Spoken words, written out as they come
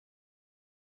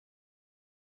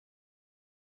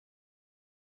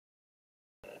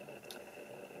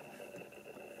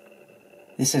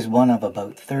This is one of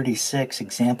about 36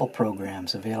 example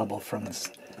programs available from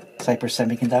Cypress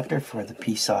Semiconductor for the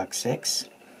PSoC6.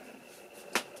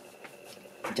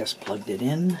 Just plugged it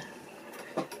in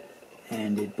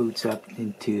and it boots up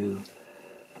into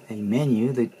a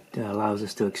menu that allows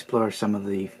us to explore some of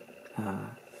the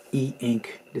EINK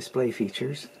display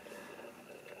features.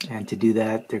 And to do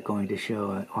that, they're going to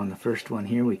show on the first one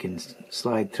here, we can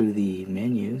slide through the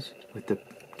menus with the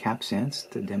CapSense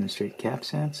to demonstrate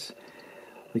CapSense.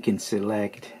 We can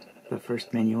select the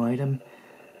first menu item,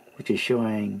 which is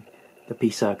showing the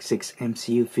PSoC6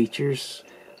 MCU features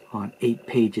on 8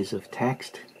 pages of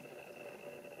text.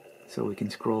 So we can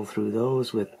scroll through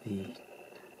those with the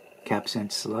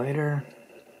CapSense slider.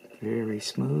 Very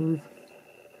smooth.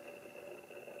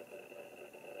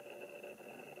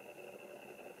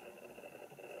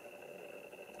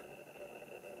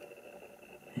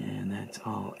 And that's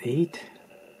all 8.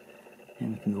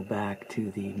 And we can go back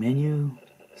to the menu,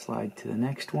 slide to the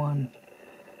next one,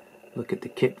 look at the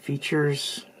kit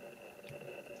features.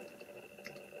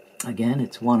 Again,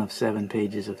 it's one of 7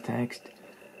 pages of text.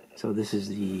 So this is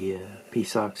the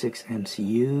PSoC6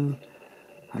 MCU,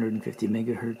 150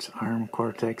 MHz ARM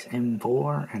Cortex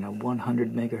M4 and a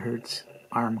 100 MHz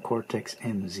ARM Cortex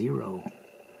M0,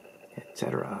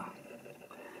 etc.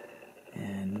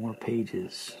 And more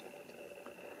pages.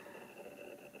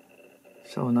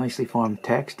 So nicely formed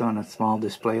text on a small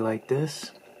display like this.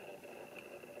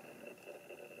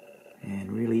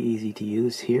 And really easy to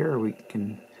use here. We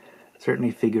can certainly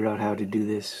figure out how to do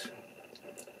this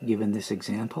given this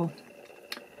example.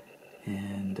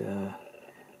 And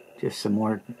just some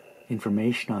more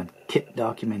information on kit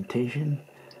documentation.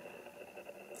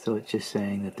 So it's just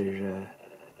saying that there's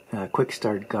a quick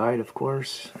start guide, of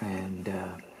course, and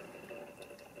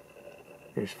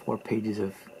there's 4 pages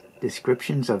of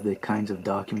descriptions of the kinds of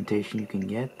documentation you can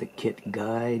get, the kit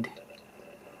guide,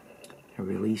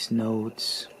 release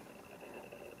notes,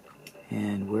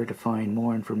 and where to find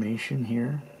more information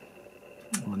here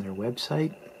on their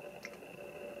website.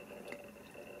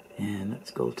 And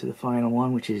let's go to the final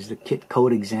one, which is the kit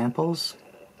code examples.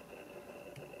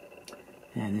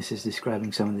 And this is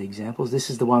describing some of the examples. This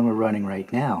is the one we're running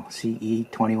right now,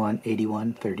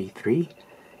 CE218133,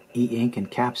 EINK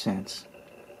and CapSense.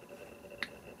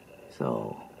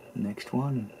 So, next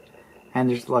one. And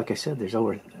there's, like I said, there's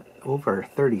over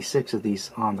 36 of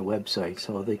these on the website,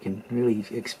 so they can really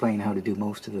explain how to do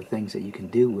most of the things that you can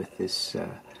do with this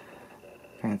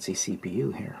fancy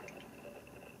CPU here.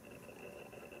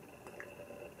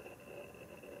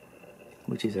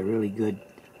 Which is a really good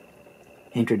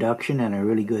introduction and a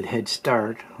really good head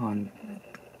start on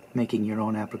making your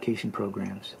own application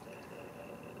programs.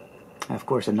 Of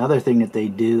course, another thing that they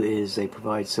do is they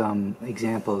provide some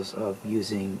examples of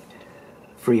using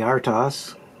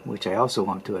FreeRTOS, which I also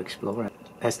want to explore.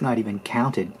 That's not even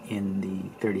counted in the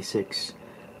 36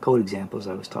 code examples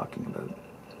I was talking about.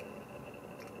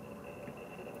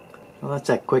 Well, that's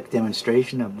a quick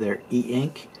demonstration of their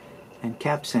EINK and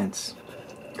CapSense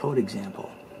code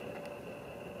example.